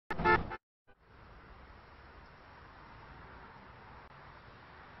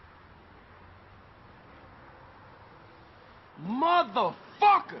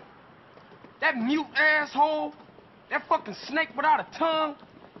Motherfucker! That mute asshole, that fucking snake without a tongue,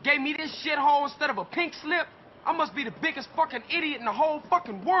 gave me this shithole instead of a pink slip. I must be the biggest fucking idiot in the whole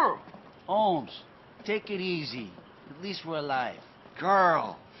fucking world. Holmes, take it easy. At least we're alive.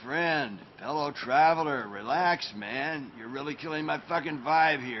 Carl, friend, fellow traveler, relax, man. You're really killing my fucking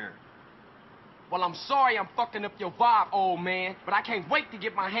vibe here. Well, I'm sorry I'm fucking up your vibe, old man, but I can't wait to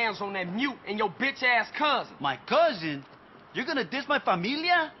get my hands on that mute and your bitch-ass cousin. My cousin? You're gonna diss my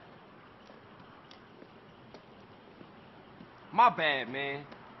familia? My bad, man.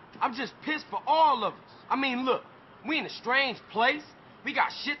 I'm just pissed for all of us. I mean, look, we in a strange place. We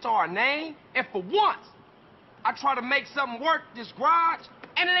got shit to our name, and for once, I try to make something work this garage,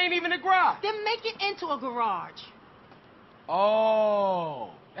 and it ain't even a garage. Then make it into a garage.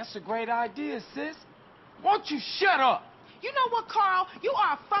 Oh, that's a great idea, sis. Won't you shut up? You know what, Carl? You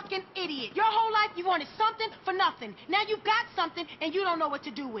are a fucking idiot. Your whole life you wanted something for nothing. Now you've got something and you don't know what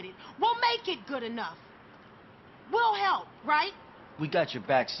to do with it. We'll make it good enough. We'll help, right? We got your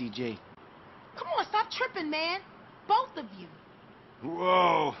back, CJ. Come on, stop tripping, man. Both of you.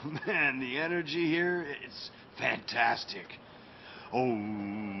 Whoa, man, the energy here, it's fantastic. Oh.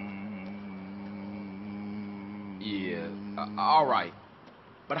 Yeah, all right.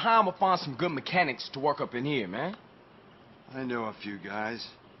 But how am I find some good mechanics to work up in here, man? I know a few guys.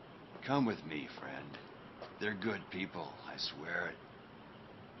 Come with me, friend. They're good people, I swear it.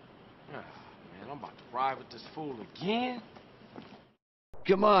 Oh, man, I'm about to ride with this fool again.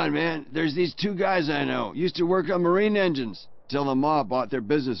 Come on, man. There's these two guys I know. Used to work on marine engines. Till the mob bought their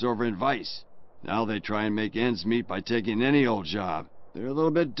business over in Vice. Now they try and make ends meet by taking any old job. They're a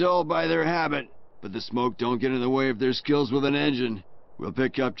little bit dull by their habit, but the smoke don't get in the way of their skills with an engine. We'll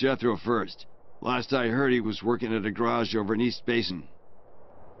pick up Jethro first. Last I heard, he was working at a garage over in East Basin.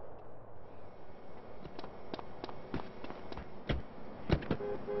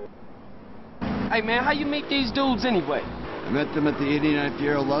 Hey, man, how you meet these dudes anyway? I met them at the 89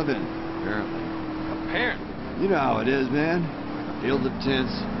 Fierro Love-In, apparently. Apparently? You know how it is, man. Field of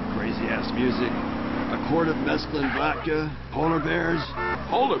tents, crazy-ass music, a quart of mescaline vodka, polar bears.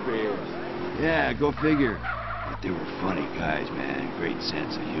 Polar bears? Yeah, go figure. But they were funny guys, man. Great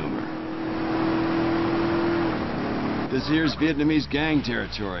sense of humor. This here's Vietnamese gang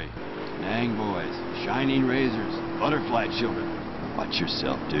territory. Nang boys, shining razors, butterfly children. Watch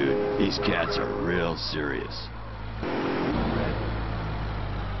yourself, dude. These cats are real serious.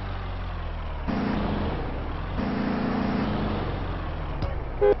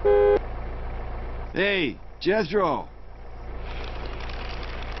 Hey, Jethro.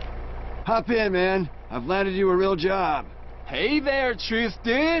 Hop in, man. I've landed you a real job. Hey there, Truth,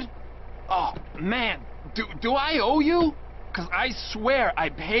 dude. Oh, man, do I owe you? 'Cause I swear I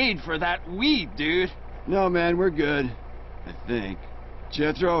paid for that weed, dude. No, man, we're good. I think.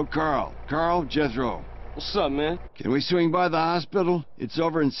 Jethro, Carl. Carl, Jethro. What's up, man? Can we swing by the hospital? It's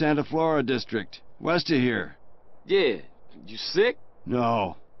over in Santa Flora district, west of here. Yeah. You sick?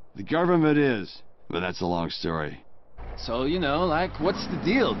 No. The government is. But that's a long story. So, you know, like, what's the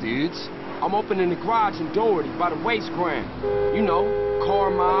deal, dudes? I'm opening the garage in Doherty by the waste ground. You know, car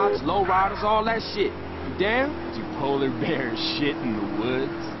mods, lowriders, all that shit. You down? Do polar bears shit in the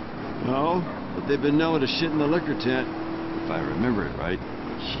woods? No, but they've been known to shit in the liquor tent, if I remember it right.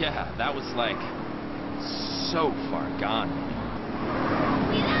 Yeah, that was like so far gone.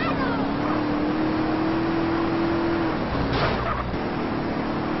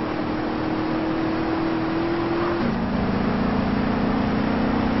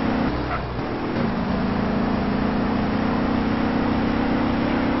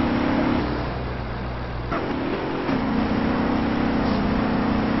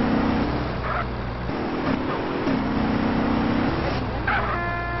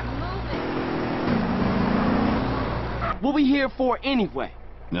 What we here for anyway?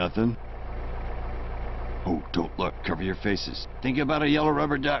 Nothing. Oh, don't look. Cover your faces. Think about a yellow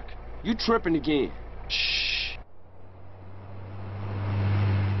rubber duck. You tripping again. Shh.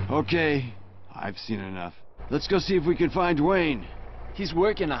 Okay, I've seen enough. Let's go see if we can find Dwaine. He's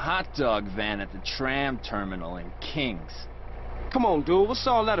working a hot dog van at the tram terminal in Kings. Come on, dude, what's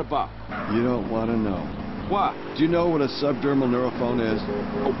all that about? You don't want to know. What? Do you know what a subdermal neurophone is?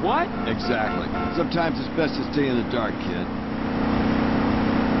 A what? Exactly. Sometimes it's best to stay in the dark, kid.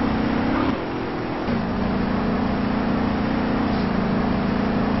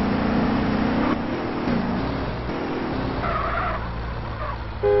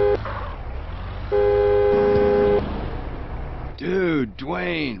 Dude,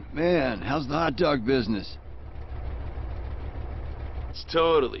 Dwaine, man, how's the hot dog business? It's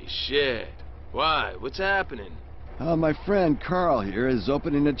totally shit. Why? What's happening? My friend Carl here is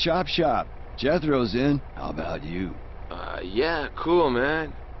opening a chop shop. Jethro's in. How about you? Yeah, cool,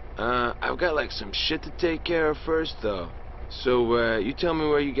 man. I've got, like, some shit to take care of first, though. So, you tell me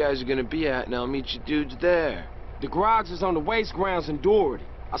where you guys are gonna be at, and I'll meet you dudes there. The garage is on the waste grounds in Doherty.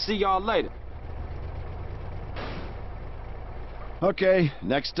 I'll see y'all later. Okay,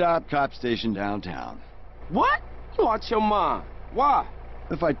 next stop, cop station downtown. What? You out your mind. Why?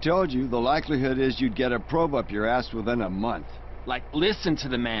 If I told you, the likelihood is you'd get a probe up your ass within a month. Like, listen to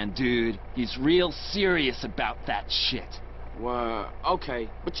the man, dude. He's real serious about that shit. Well, okay,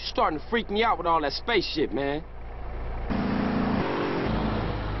 but you're starting to freak me out with all that space shit, man.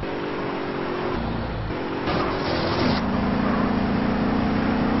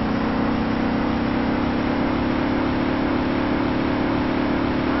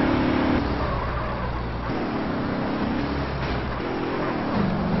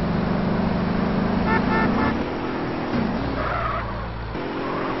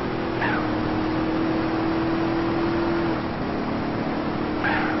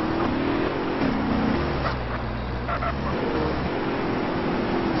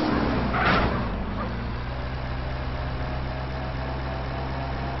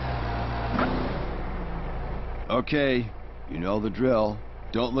 Okay, you know the drill.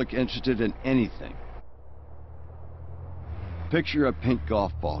 Don't look interested in anything. Picture a pink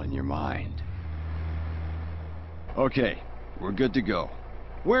golf ball in your mind. Okay, we're good to go.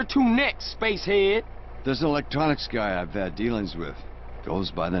 Where to next, spacehead? There's an electronics guy I've had dealings with. Goes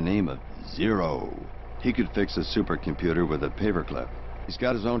by the name of Zero. He could fix a supercomputer with a paperclip. He's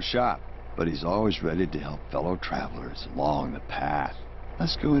got his own shop, but he's always ready to help fellow travelers along the path.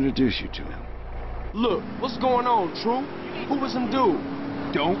 Let's go introduce you to him. Look, what's going on, True? Who was some dude?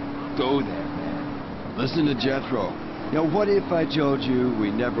 Don't go there, man. Listen to Jethro. Now, what if I told you we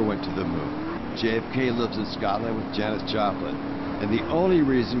never went to the moon? JFK lives in Scotland with Janis Joplin, and the only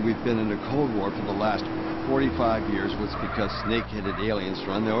reason we've been in a Cold War for the last 45 years was because snake-headed aliens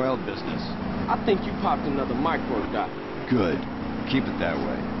run the oil business. I think you popped another micro dot. Good. Keep it that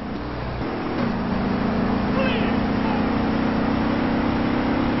way.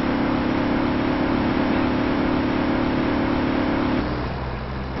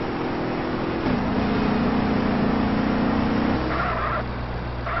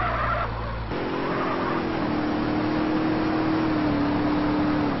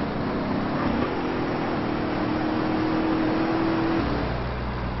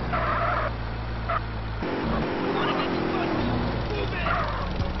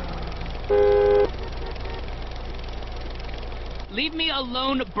 Leave me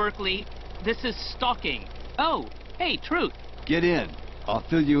alone, Berkeley. This is stalking. Oh, hey, Truth. Get in. I'll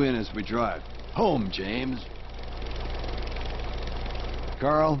fill you in as we drive. Home, James.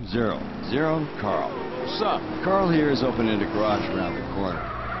 Carl, Zero. Zero, Carl. What's up? Carl here is opening a garage around the corner.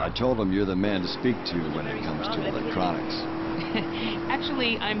 I told him you're the man to speak to when it comes to electronics.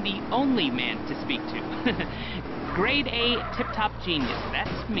 Actually, I'm the only man to speak to. Grade A tip-top genius.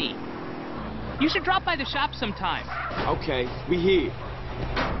 That's me. You should drop by the shop sometime. Okay, we here.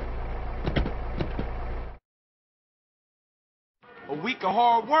 A week of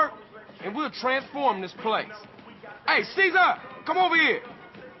hard work, and we'll transform this place. Hey, Cesar, come over here.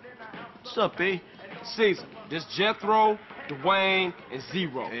 What's up, B? Cesar, this Jethro, Dwaine, and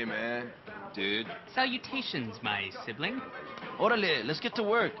Zero. Hey, man. Dude. Salutations, my sibling. Orale, let's get to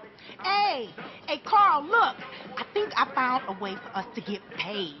work. Hey, Carl, look. I think I found a way for us to get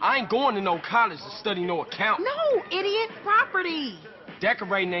paid. I ain't going to no college to study no accounting. No, idiot, property.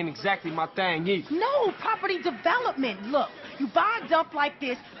 Decorating ain't exactly my thing either. No, property development. Look, you buy a dump like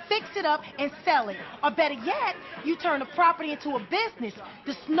this, fix it up, and sell it. Or better yet, you turn the property into a business.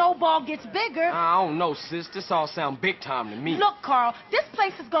 The snowball gets bigger. I don't know, sis. This all sound big time to me. Look, Carl, this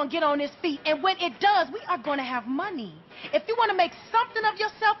place is gonna get on its feet, and when it does, we are gonna have money. If you want to make something of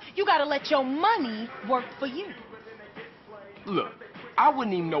yourself, you gotta let your money work for you. Look, I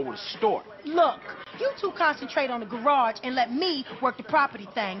wouldn't even know where to start. Look, you two concentrate on the garage and let me work the property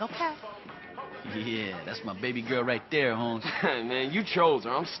thing, okay? Yeah, that's my baby girl right there, Holmes. Man, you chose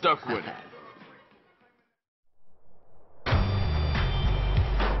her. I'm stuck with her.